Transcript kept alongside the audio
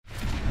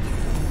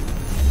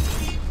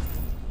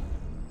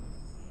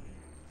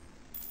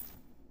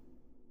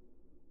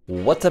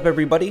What's up,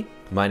 everybody?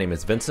 My name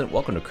is Vincent.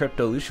 Welcome to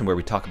Cryptolution, where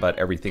we talk about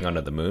everything under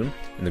the moon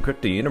in the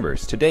crypto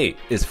universe. Today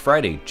is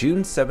Friday,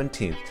 June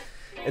 17th,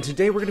 and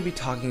today we're going to be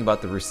talking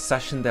about the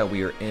recession that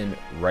we are in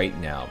right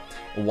now.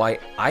 Why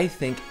I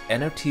think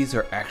NFTs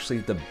are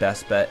actually the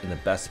best bet and the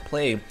best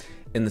play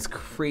in this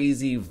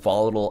crazy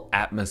volatile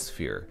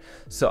atmosphere.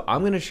 So I'm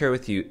going to share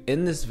with you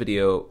in this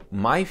video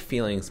my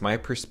feelings, my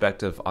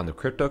perspective on the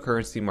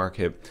cryptocurrency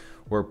market,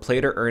 where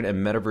play to earn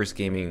and metaverse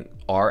gaming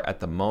are at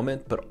the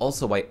moment, but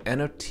also why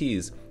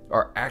NFTs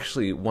are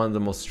actually one of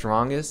the most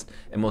strongest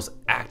and most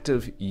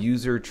active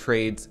user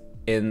trades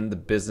in the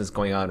business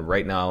going on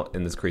right now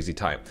in this crazy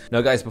time.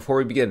 Now guys, before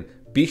we begin,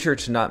 be sure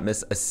to not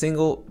miss a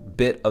single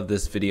bit of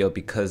this video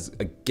because,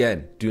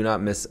 again, do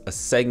not miss a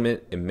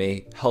segment. It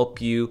may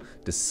help you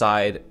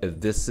decide if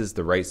this is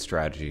the right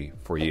strategy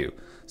for you.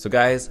 So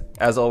guys,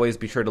 as always,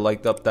 be sure to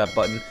like up that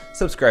button,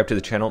 subscribe to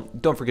the channel,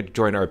 don't forget to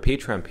join our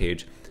Patreon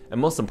page, and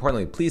most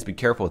importantly, please be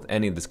careful with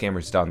any of the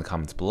scammers down in the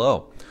comments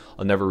below.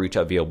 I'll never reach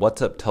out via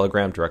WhatsApp,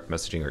 Telegram, direct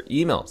messaging, or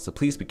email, so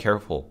please be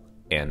careful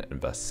and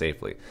invest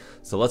safely.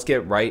 So let's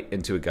get right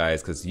into it,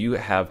 guys, because you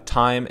have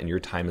time and your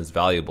time is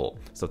valuable.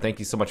 So thank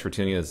you so much for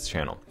tuning into this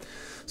channel.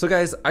 So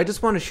guys, I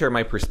just want to share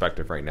my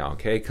perspective right now,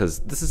 okay? Because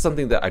this is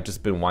something that I've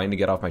just been wanting to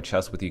get off my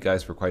chest with you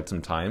guys for quite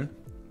some time.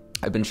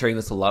 I've been sharing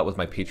this a lot with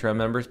my Patreon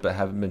members, but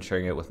haven't been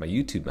sharing it with my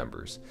YouTube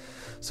members.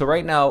 So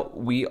right now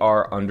we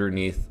are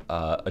underneath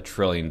 $1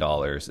 trillion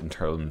in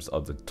terms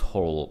of the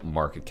total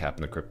market cap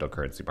in the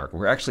cryptocurrency market.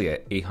 We're actually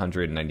at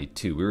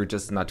 892. We were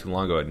just not too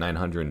long ago at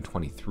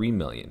 923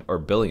 million or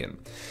billion.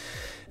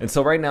 And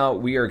so right now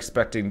we are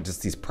expecting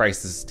just these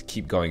prices to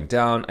keep going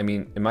down. I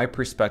mean, in my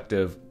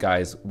perspective,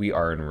 guys, we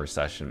are in a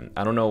recession.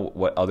 I don't know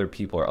what other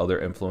people or other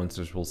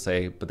influencers will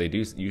say, but they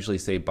do usually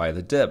say buy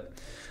the dip.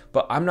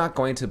 But I'm not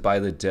going to buy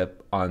the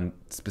dip on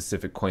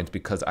specific coins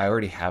because I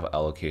already have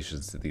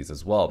allocations to these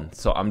as well.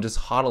 So I'm just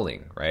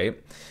hodling, right?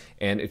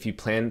 And if you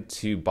plan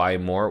to buy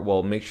more,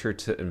 well, make sure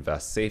to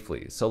invest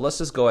safely. So let's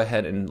just go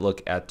ahead and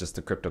look at just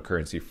the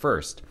cryptocurrency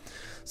first.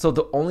 So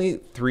the only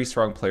three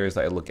strong players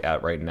that I look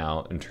at right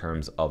now in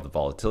terms of the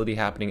volatility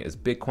happening is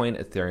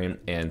Bitcoin, Ethereum,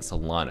 and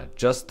Solana.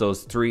 Just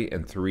those three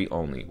and three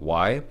only.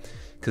 Why?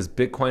 Because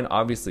Bitcoin,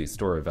 obviously,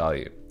 store of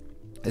value.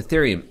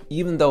 Ethereum,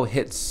 even though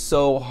hit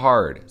so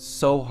hard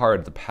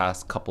the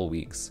past couple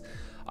weeks,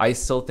 I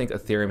still think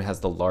Ethereum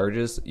has the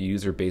largest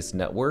user-based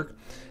network.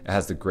 It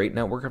has the great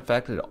network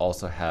effect. It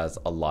also has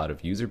a lot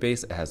of user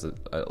base. It has a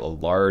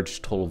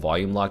large total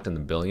volume locked in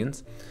the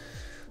billions.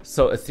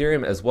 So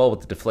Ethereum as well,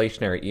 with the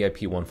deflationary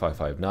EIP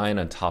 1559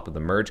 on top of the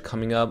merge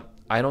coming up,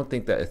 I don't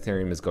think that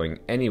Ethereum is going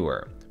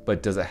anywhere.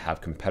 But does it have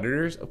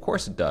competitors? Of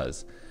course it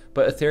does.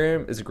 But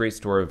Ethereum is a great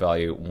store of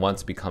value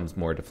once it becomes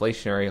more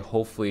deflationary,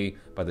 hopefully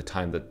by the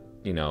time that,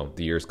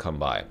 the years come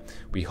by.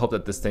 We hope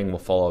that this thing will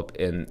follow up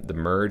in the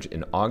merge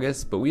in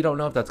August, but we don't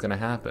know if that's going to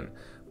happen.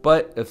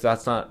 But if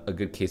that's not a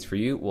good case for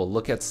you, we'll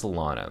look at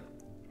Solana.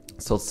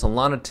 So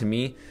Solana to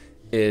me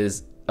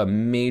is a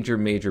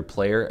major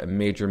player, a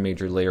major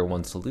layer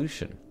one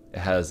solution. It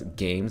has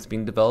games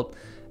being developed,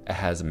 it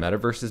has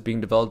metaverses being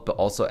developed, but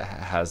also it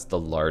has the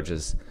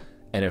largest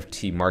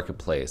NFT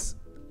marketplace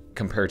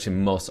compared to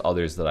most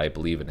others that I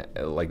believe in.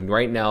 Like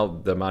right now,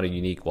 the amount of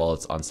unique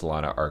wallets on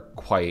Solana are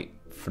quite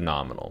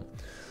phenomenal.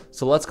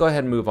 So let's go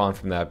ahead and move on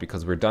from that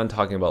because we're done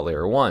talking about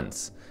layer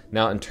ones.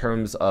 Now, in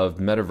terms of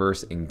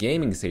metaverse and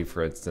gaming, say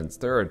for instance,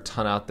 there are a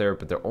ton out there,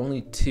 but there are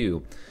only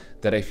two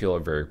that I feel are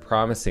very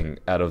promising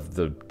out of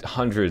the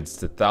hundreds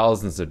to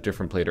thousands of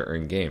different play to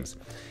earn games.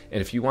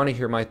 And if you want to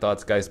hear my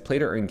thoughts, guys, play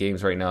to earn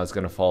games right now is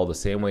going to follow the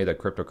same way that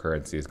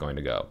cryptocurrency is going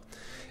to go.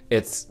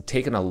 It's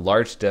taken a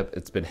large dip.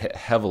 It's been hit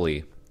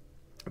heavily.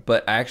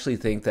 But I actually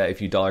think that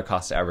if you dollar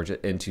cost average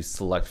it into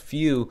select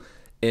few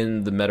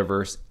in the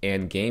metaverse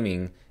and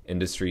gaming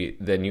industry,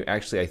 then you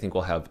actually, I think,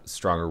 will have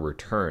stronger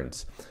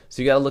returns.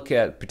 So you got to look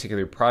at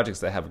particular projects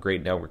that have a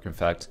great network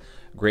effect,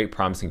 great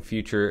promising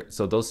future.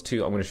 So those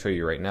two I'm going to show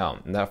you right now.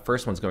 And that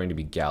first one's going to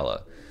be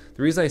Gala.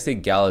 The reason I say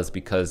Gala is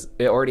because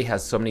it already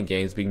has so many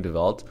games being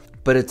developed,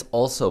 but it's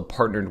also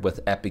partnered with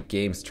Epic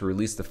Games to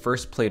release the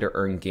first play to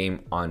earn game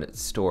on its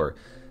store.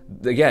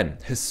 Again,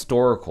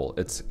 historical.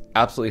 It's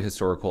absolutely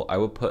historical. I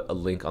will put a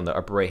link on the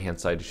upper right hand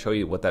side to show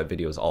you what that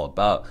video is all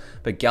about.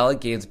 But Gala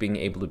Games being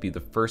able to be the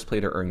first play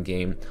to earn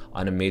game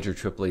on a major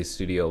AAA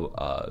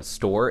studio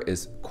store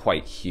is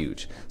quite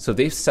huge. So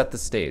they've set the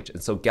stage.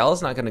 And so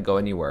Gala's not going to go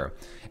anywhere.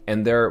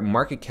 And their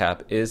market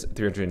cap is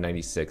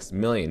 396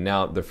 million.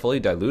 Now, their fully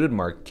diluted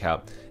market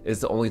cap is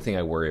the only thing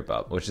I worry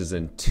about, which is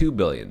in 2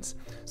 billions.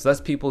 So that's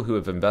people who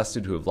have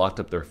invested, who have locked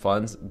up their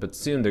funds, but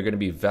soon they're going to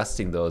be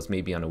vesting those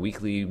maybe on a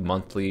weekly,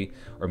 monthly,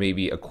 or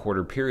maybe a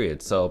quarter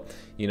period. So,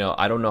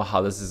 I don't know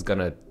how this is going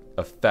to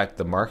affect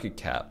the market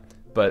cap,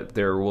 but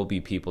there will be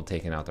people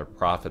taking out their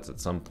profits at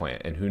some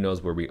point, and who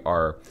knows where we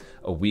are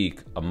a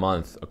week, a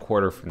month, a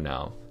quarter from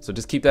now. So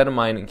just keep that in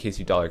mind in case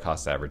you dollar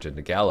cost average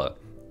into Gala.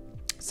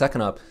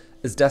 Second up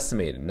is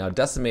Decimated. Now,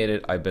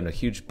 Decimated, I've been a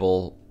huge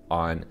bull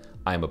on.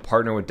 I'm a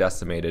partner with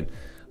Decimated,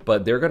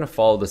 but they're going to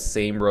follow the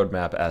same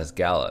roadmap as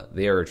Gala.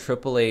 They are a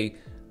AAA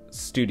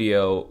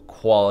studio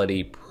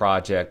quality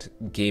project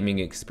gaming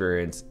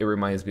experience. It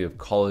reminds me of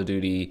Call of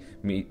Duty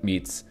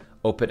meets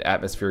open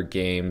atmosphere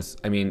games.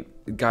 I mean,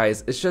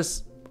 guys, it's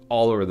just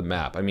all over the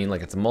map. I mean,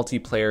 like, it's a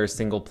multiplayer,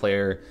 single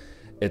player.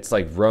 It's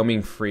like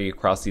roaming free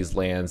across these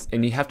lands,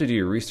 and you have to do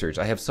your research.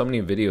 I have so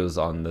many videos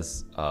on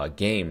this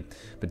game,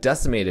 but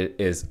Decimated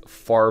is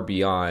far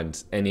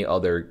beyond any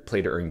other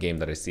play-to-earn game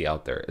that I see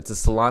out there. It's a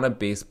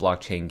Solana-based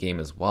blockchain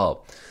game as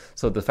well.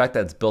 So the fact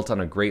that it's built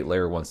on a great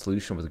layer 1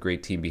 solution with a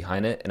great team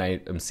behind it, and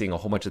I am seeing a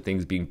whole bunch of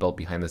things being built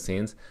behind the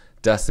scenes,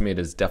 Decimated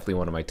is definitely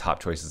one of my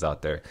top choices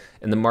out there.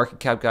 And the market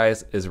cap,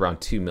 guys, is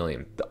around 2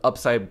 million. The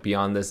upside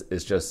beyond this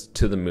is just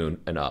to the moon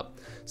and up.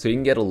 So you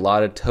can get a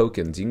lot of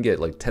tokens. You can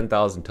get like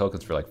 10,000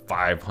 tokens for like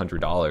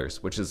 $500,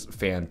 which is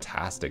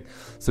fantastic.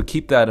 So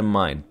keep that in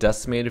mind.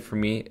 Decimated for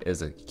me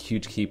is a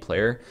huge key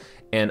player.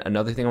 And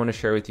another thing I want to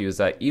share with you is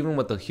that even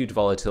with the huge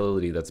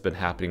volatility that's been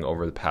happening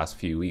over the past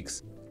few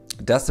weeks,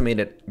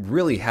 Decimated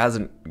really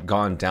hasn't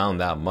gone down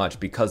that much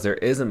because there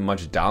isn't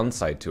much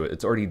downside to it.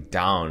 It's already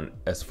down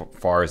as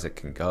far as it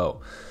can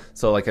go.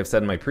 So like I've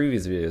said in my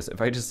previous videos,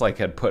 if I just like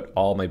had put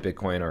all my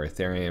Bitcoin or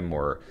Ethereum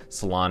or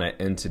Solana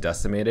into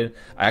Decimated,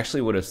 I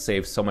actually would have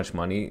saved so much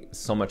money,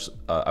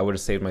 I would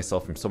have saved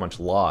myself from so much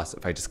loss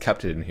if I just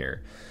kept it in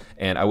here.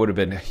 And I would have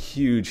been a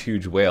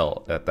huge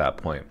whale at that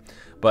point.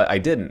 But I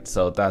didn't,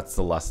 so that's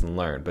the lesson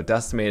learned. But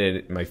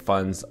Decimated, my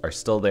funds are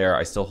still there.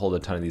 I still hold a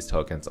ton of these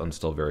tokens. I'm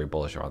still very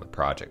bullish on the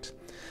project.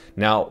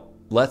 Now,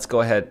 let's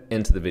go ahead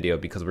into the video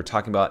because we're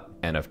talking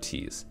about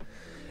NFTs.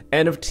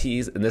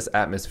 NFTs in this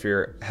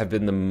atmosphere have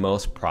been the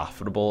most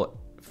profitable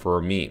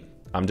for me.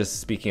 I'm just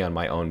speaking on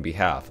my own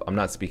behalf. I'm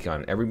not speaking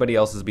on everybody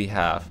else's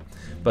behalf,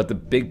 but the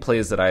big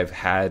plays that I've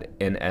had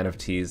in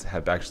NFTs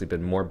have actually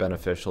been more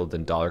beneficial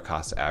than dollar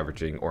cost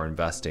averaging or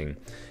investing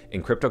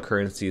in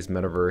cryptocurrencies,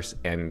 metaverse,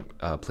 and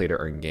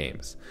play-to-earn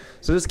games.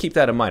 So just keep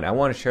that in mind. I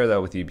want to share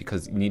that with you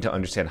because you need to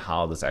understand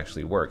how this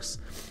actually works.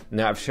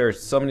 Now, I've shared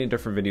so many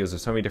different videos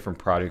of so many different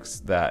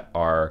projects that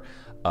are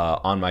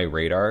on my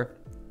radar,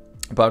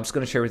 but I'm just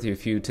going to share with you a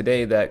few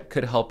today that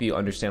could help you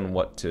understand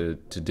what to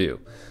do.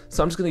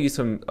 So I'm just going to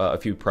use a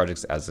few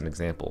projects as an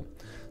example.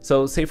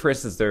 So say for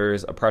instance,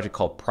 there's a project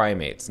called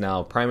Primates.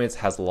 Now Primates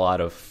has a lot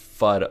of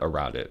FUD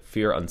around it,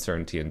 fear,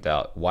 uncertainty, and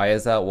doubt. Why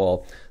is that?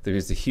 Well,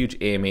 there's a huge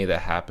AMA that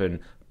happened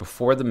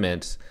before the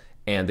mint,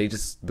 and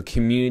the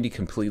community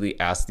completely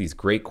asked these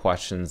great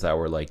questions that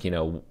were like,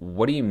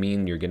 what do you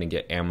mean you're going to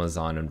get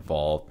Amazon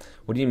involved?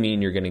 What do you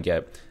mean you're going to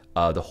get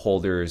the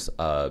holders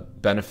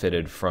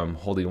benefited from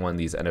holding one of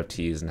these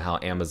NFTs, and how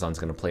Amazon's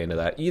going to play into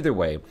that? Either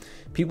way,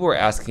 people were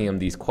asking him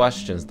these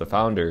questions, the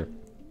founder.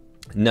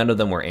 None of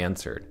them were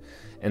answered.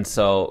 And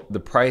so the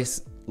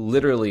price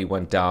literally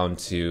went down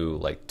to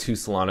like 2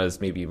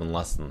 Solanas, maybe even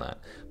less than that.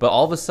 But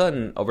all of a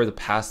sudden, over the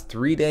past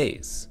 3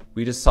 days,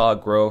 we just saw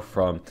it grow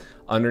from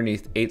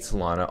underneath 8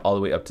 Solana all the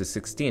way up to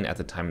 16 at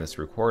the time of this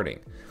recording.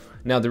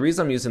 Now, the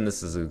reason I'm using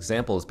this as an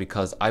example is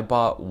because I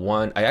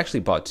actually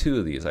bought 2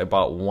 of these. I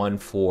bought one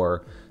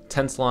for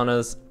 10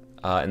 Solanas,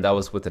 and that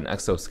was with an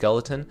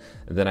exoskeleton.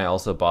 And then I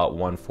also bought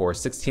one for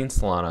 16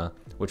 Solana,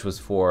 which was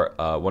for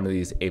one of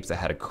these apes that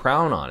had a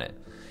crown on it.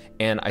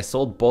 And I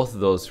sold both of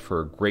those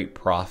for great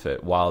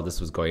profit while this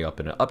was going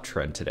up in an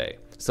uptrend today.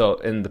 So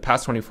in the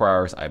past 24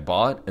 hours, I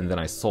bought and then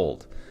I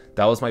sold.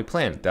 That was my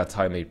plan. That's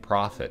how I made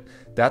profit.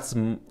 That's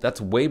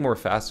way more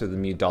faster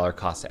than me dollar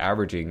cost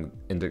averaging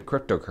into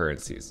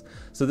cryptocurrencies.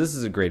 So this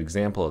is a great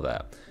example of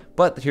that.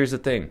 But here's the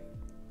thing.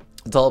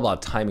 It's all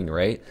about timing,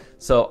 right?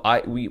 So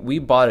we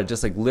bought it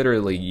just like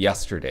literally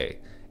yesterday.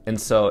 And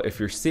so if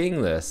you're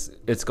seeing this,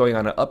 it's going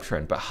on an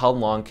uptrend, but how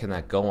long can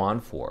that go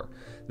on for?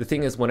 The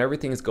thing is, when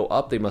everything's go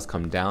up, they must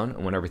come down,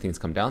 and when everything's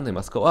come down, they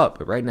must go up.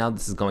 But right now,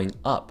 this is going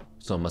up,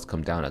 so it must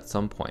come down at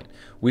some point.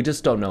 We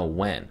just don't know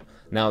when.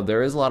 Now,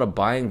 there is a lot of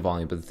buying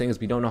volume, but the thing is,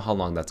 we don't know how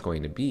long that's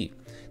going to be.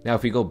 Now,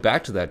 if we go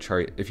back to that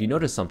chart, if you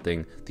notice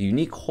something, the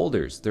unique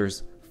holders,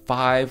 there's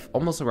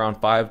almost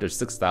around 5 to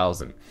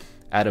 6,000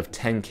 out of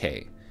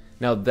 10K.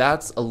 Now,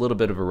 that's a little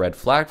bit of a red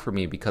flag for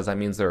me because that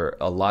means there are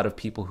a lot of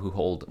people who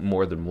hold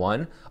more than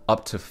 1,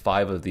 up to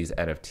 5 of these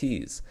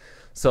NFTs.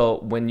 So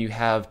when you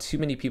have too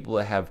many people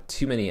that have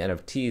too many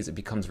NFTs, it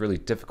becomes really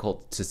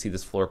difficult to see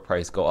this floor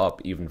price go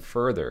up even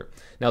further.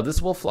 Now, this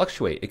will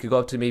fluctuate. It could go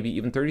up to maybe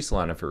even 30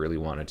 Solana if it really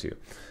wanted to.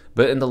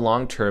 But in the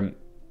long term,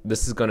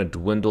 this is going to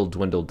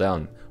dwindle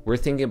down. We're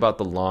thinking about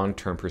the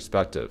long-term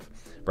perspective,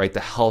 right? The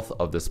health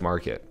of this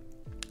market,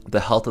 the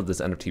health of this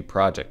NFT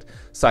project.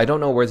 So I don't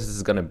know where this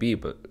is going to be,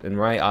 but in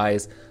my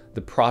eyes,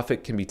 the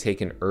profit can be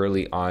taken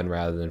early on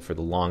rather than for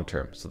the long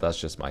term. So that's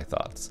just my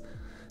thoughts.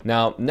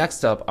 Now,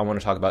 next up, I want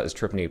to talk about is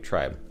Trippin' Ape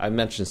Tribe. I've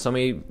mentioned so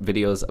many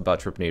videos about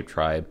Trippin' Ape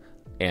Tribe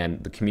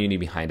and the community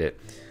behind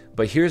it,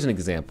 but here's an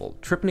example.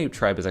 Trippin' Ape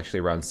Tribe is actually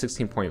around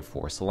 16.4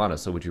 Solana,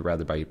 so would you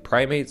rather buy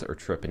Primates or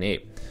Trippin'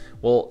 Ape?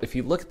 Well, if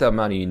you look at the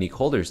amount of unique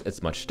holders,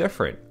 it's much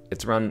different.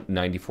 It's around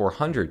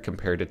 9,400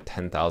 compared to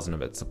 10,000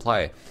 of its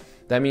supply.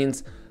 That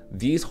means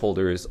these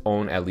holders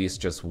own at least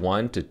just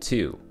 1 to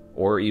 2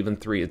 or even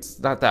 3. It's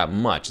not that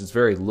much, it's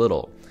very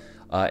little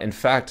In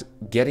fact,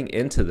 getting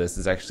into this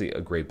is actually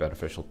a great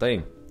beneficial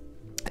thing.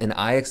 And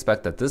I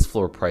expect that this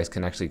floor price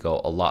can actually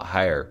go a lot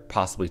higher,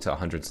 possibly to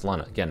 100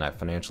 Solana. Again, not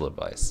financial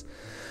advice.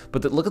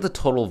 But look at the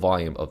total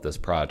volume of this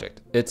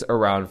project. It's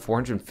around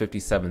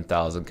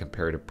 457,000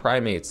 compared to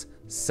Primate's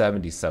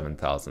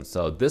 77,000.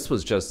 So this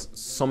was just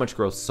so much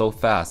growth so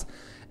fast,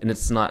 and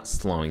it's not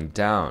slowing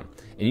down.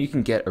 And you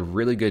can get a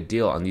really good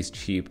deal on these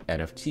cheap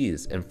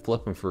NFTs and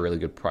flip them for a really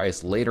good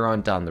price later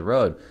on down the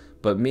road.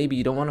 But maybe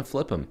you don't want to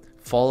flip them.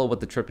 Follow what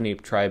the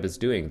Cryptolution tribe is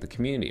doing, the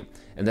community,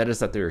 and that is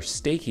that they're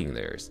staking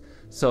theirs.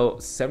 So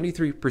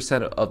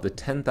 73% of the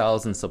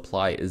 10,000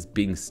 supply is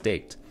being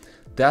staked.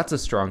 That's a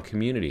strong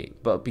community,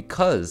 but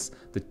because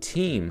the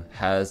team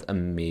has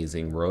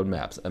amazing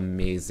roadmaps,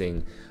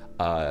 amazing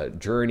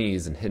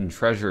journeys and hidden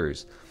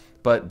treasures,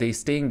 but they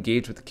stay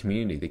engaged with the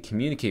community, they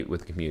communicate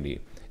with the community,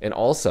 and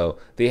also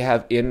they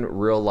have in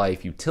real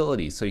life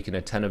utility, so you can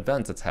attend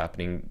events that's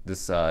happening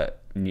this in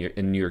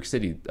New York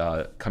City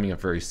coming up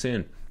very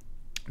soon.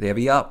 They have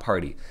a yacht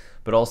party,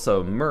 but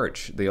also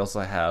merch. They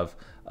also have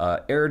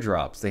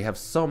airdrops. They have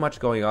so much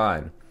going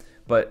on,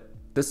 but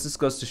this just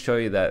goes to show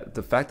you that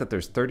the fact that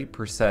there's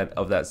 30%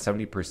 of that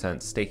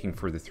 70% staking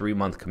for the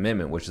 3-month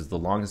commitment, which is the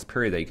longest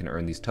period that you can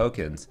earn these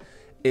tokens,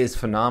 is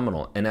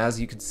phenomenal. And as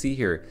you can see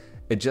here,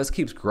 it just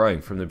keeps growing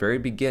from the very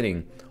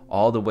beginning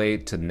all the way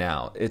to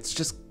now. It's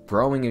just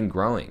growing and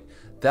growing.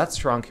 That's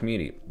strong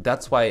community.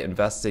 That's why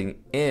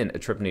investing in a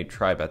Cryptolution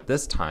tribe at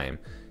this time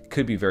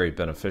could be very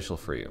beneficial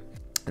for you.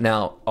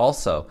 Now,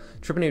 also,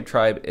 Cryptolution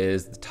Tribe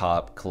is the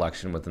top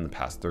collection within the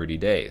past 30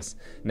 days.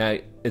 Now,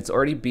 it's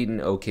already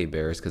beaten OK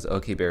Bears because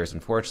OK Bears,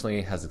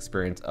 unfortunately, has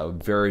experienced a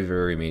very,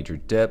 very major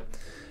dip.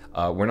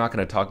 We're not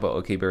going to talk about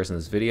OK Bears in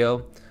this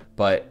video,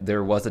 but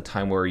there was a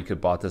time where you could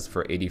bought this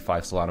for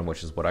 85 Solana,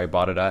 which is what I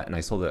bought it at, and I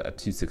sold it at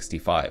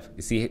 265.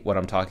 You see what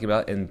I'm talking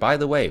about? And by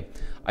the way,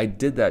 I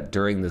did that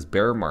during this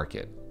bear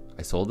market.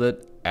 I sold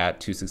it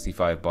at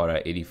 265, bought it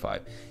at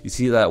 85. You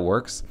see that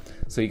works?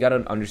 So you got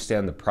to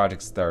understand the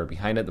projects that are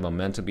behind it, the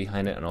momentum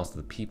behind it, and also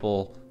the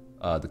people,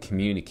 the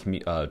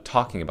community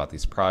talking about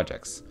these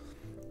projects.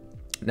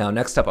 Now,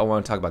 next up, I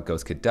want to talk about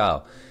Ghost Kid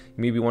DAO.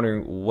 You may be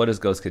wondering, what is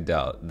Ghost Kid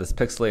DAO? This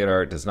pixelated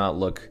art does not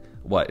look,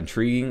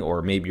 intriguing?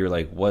 Or maybe you're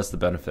like, what's the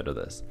benefit of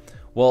this?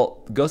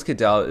 Well, Ghost Kid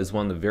DAO is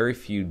one of the very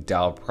few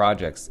DAO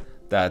projects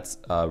that's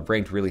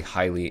ranked really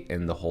highly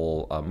in the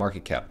whole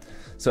market cap.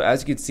 So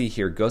as you can see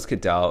here, Ghost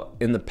Kid DAO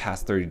in the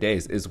past 30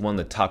 days is one of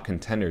the top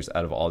contenders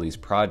out of all these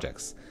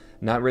projects.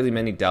 Not really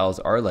many DAOs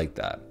are like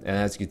that. And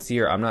as you can see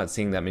here, I'm not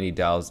seeing that many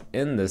DAOs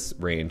in this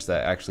range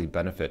that actually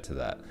benefit to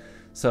that.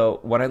 So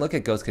when I look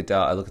at Ghost Kid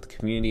DAO, I look at the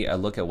community, I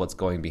look at what's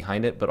going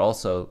behind it, but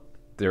also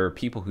there are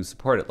people who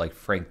support it, like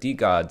Frank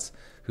DGods,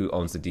 who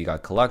owns the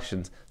DGod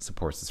collections,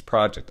 supports this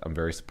project. I'm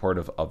very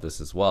supportive of this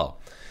as well.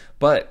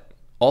 But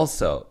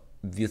also,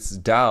 this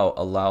DAO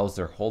allows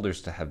their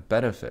holders to have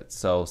benefits.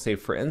 So say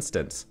for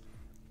instance,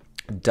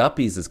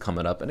 Duppies is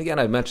coming up, and again,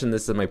 I mentioned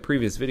this in my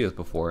previous videos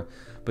before,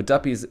 but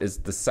Duppies is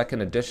the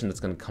second edition that's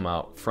going to come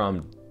out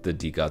from the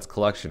DGods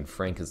collection.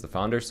 Frank is the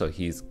founder, so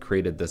he's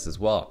created this as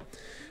well.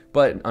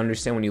 But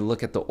understand, when you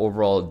look at the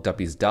overall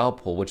Duppies DAO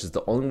pool, which is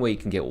the only way you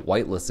can get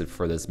whitelisted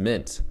for this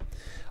mint,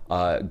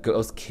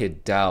 Ghost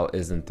Kid DAO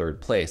is in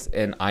third place,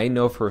 and I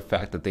know for a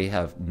fact that they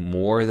have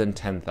more than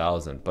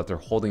 10,000, but they're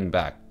holding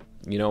back.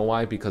 You know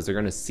why? Because they're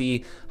going to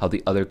see how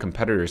the other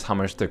competitors, how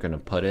much they're going to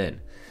put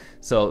in.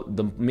 So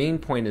the main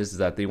point is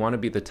that they want to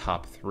be the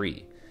top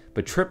 3.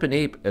 But Trip and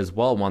Ape as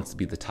well wants to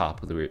be the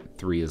top of the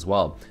 3 as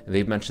well. And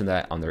they've mentioned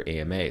that on their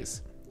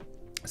AMAs.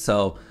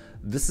 So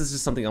this is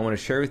just something I want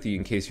to share with you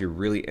in case you're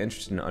really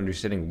interested in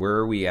understanding where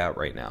are we at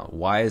right now.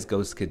 Why is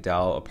Ghost Kid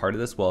DAO a part of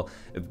this? Well,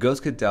 if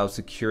Ghost Kid DAO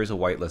secures a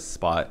whitelist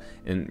spot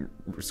and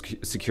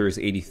secures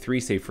 83,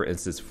 say for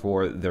instance,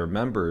 for their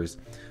members,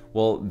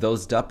 well,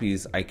 those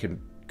Duppies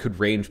could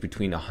range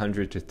between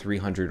 100 to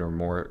 300 or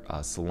more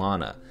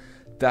Solana.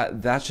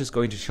 That's just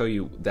going to show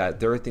you that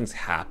there are things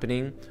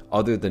happening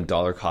other than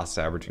dollar cost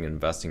averaging and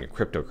investing in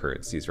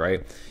cryptocurrencies,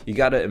 right? You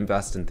got to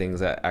invest in things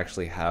that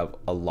actually have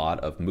a lot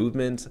of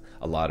movement,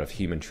 a lot of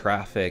human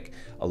traffic,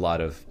 a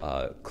lot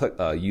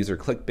of user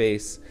click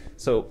base.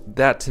 So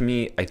that to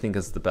me, I think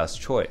is the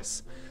best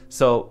choice.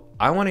 So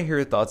I want to hear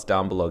your thoughts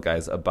down below,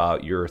 guys,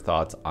 about your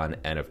thoughts on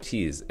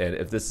NFTs, and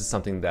if this is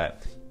something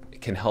that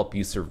can help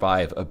you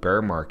survive a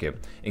bear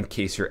market in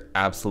case you're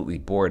absolutely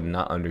bored and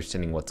not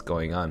understanding what's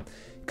going on.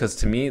 Because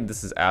to me,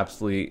 this is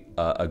absolutely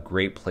a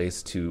great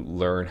place to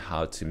learn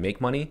how to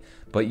make money,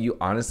 but you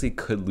honestly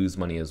could lose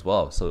money as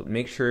well. So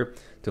make sure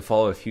to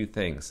follow a few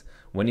things.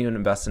 When you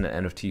invest in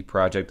an NFT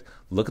project,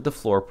 look at the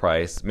floor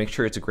price, make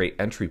sure it's a great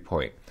entry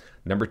point.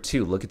 Number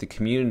 2, look at the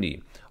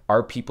community.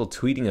 Are people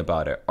tweeting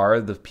about it? Are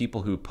the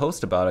people who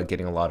post about it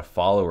getting a lot of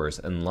followers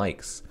and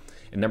likes?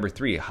 And number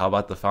 3, how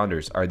about the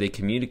founders? Are they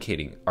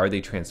communicating? Are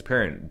they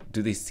transparent?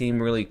 Do they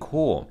seem really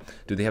cool?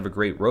 Do they have a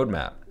great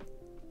roadmap?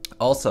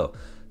 Also,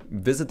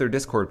 visit their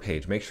Discord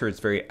page. Make sure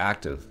it's very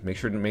active. Make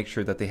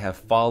sure that they have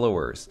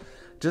followers.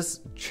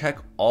 Just check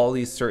all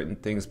these certain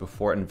things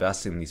before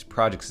investing in these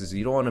projects, because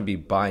you don't want to be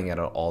buying at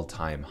an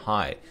all-time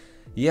high.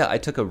 Yeah, I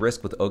took a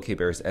risk with OK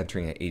Bears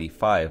entering at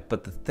 85,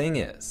 but the thing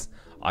is,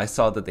 I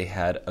saw that they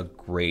had a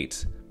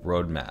great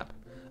roadmap.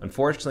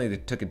 Unfortunately, they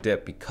took a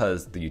dip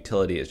because the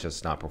utility is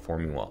just not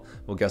performing well.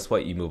 Well, guess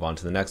what? You move on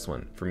to the next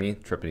one. For me,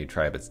 Trippity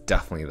Tribe, it's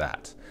definitely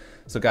that.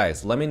 So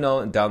guys, let me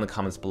know down in the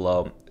comments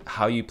below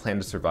how you plan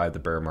to survive the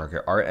bear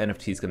market. Are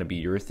NFTs going to be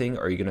your thing,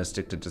 or are you going to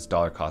stick to just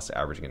dollar cost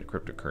averaging into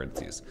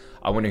cryptocurrencies?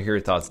 I want to hear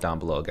your thoughts down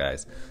below,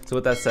 guys. So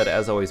with that said,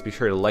 as always, be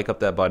sure to like up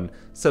that button,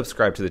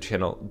 subscribe to the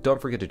channel,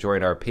 don't forget to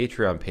join our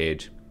Patreon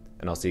page,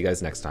 and I'll see you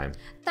guys next time.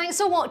 Thanks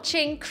for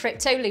watching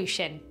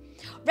Cryptolution.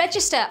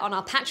 Register on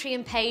our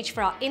Patreon page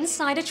for our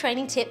insider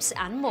training tips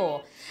and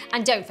more.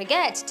 And don't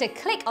forget to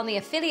click on the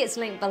affiliates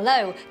link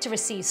below to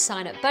receive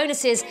sign-up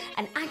bonuses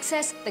and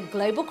access the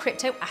Global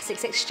Crypto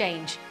Assets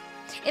Exchange.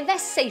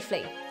 Invest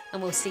safely,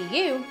 and we'll see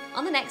you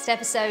on the next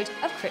episode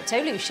of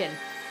Cryptolution.